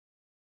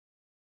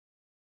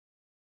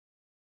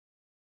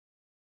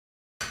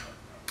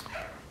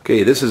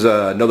Okay, this is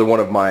another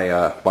one of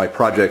my my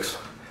projects.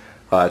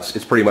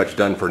 It's pretty much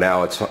done for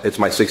now. It's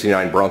my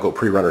 '69 Bronco,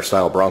 pre-runner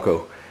style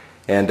Bronco,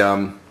 and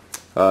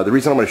the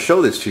reason I'm going to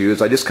show this to you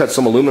is I just cut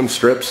some aluminum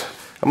strips.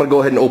 I'm going to go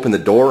ahead and open the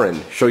door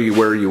and show you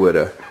where you would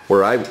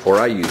where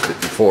I used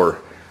it before.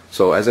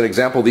 So as an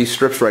example, these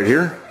strips right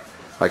here,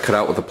 I cut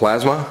out with the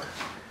plasma,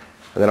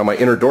 and then on my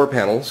inner door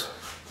panels,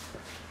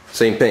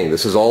 same thing.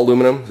 This is all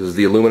aluminum. This is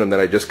the aluminum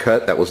that I just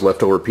cut. That was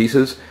leftover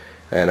pieces.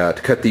 And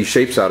to cut these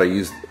shapes out, I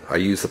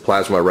use the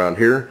plasma around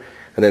here,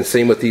 and then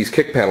same with these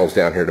kick panels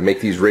down here to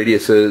make these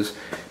radiuses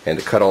and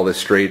to cut all this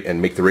straight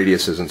and make the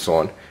radiuses and so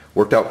on.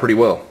 Worked out pretty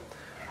well.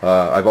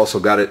 I've also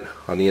got it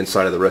on the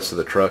inside of the rest of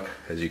the truck,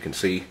 as you can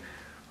see,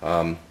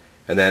 and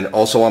then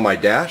also on my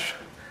dash,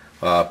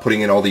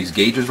 putting in all these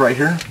gauges right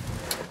here.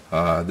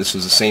 This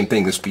is the same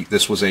thing.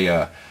 This was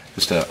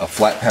just a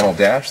flat panel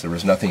dash. There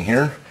was nothing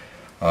here,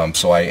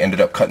 so I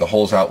ended up cutting the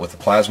holes out with the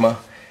plasma,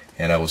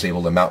 and I was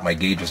able to mount my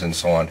gauges and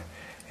so on.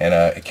 And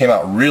it came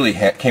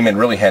in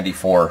really handy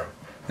for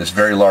this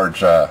very large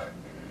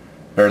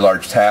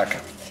tack,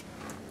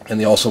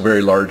 and the also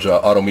very large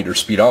odometer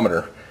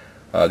speedometer.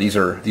 These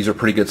are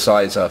pretty good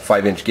size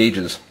 5-inch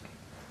gauges,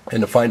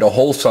 and to find a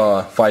hole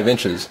saw 5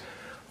 inches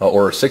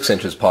or 6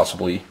 inches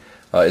possibly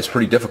is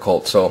pretty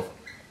difficult. So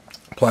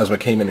plasma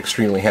came in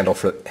extremely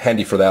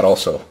handy for that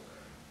also.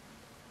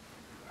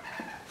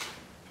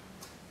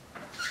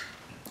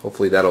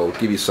 Hopefully that'll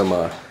give you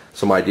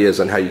some ideas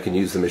on how you can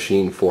use the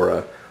machine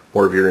for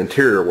more of your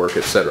interior work,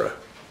 etc.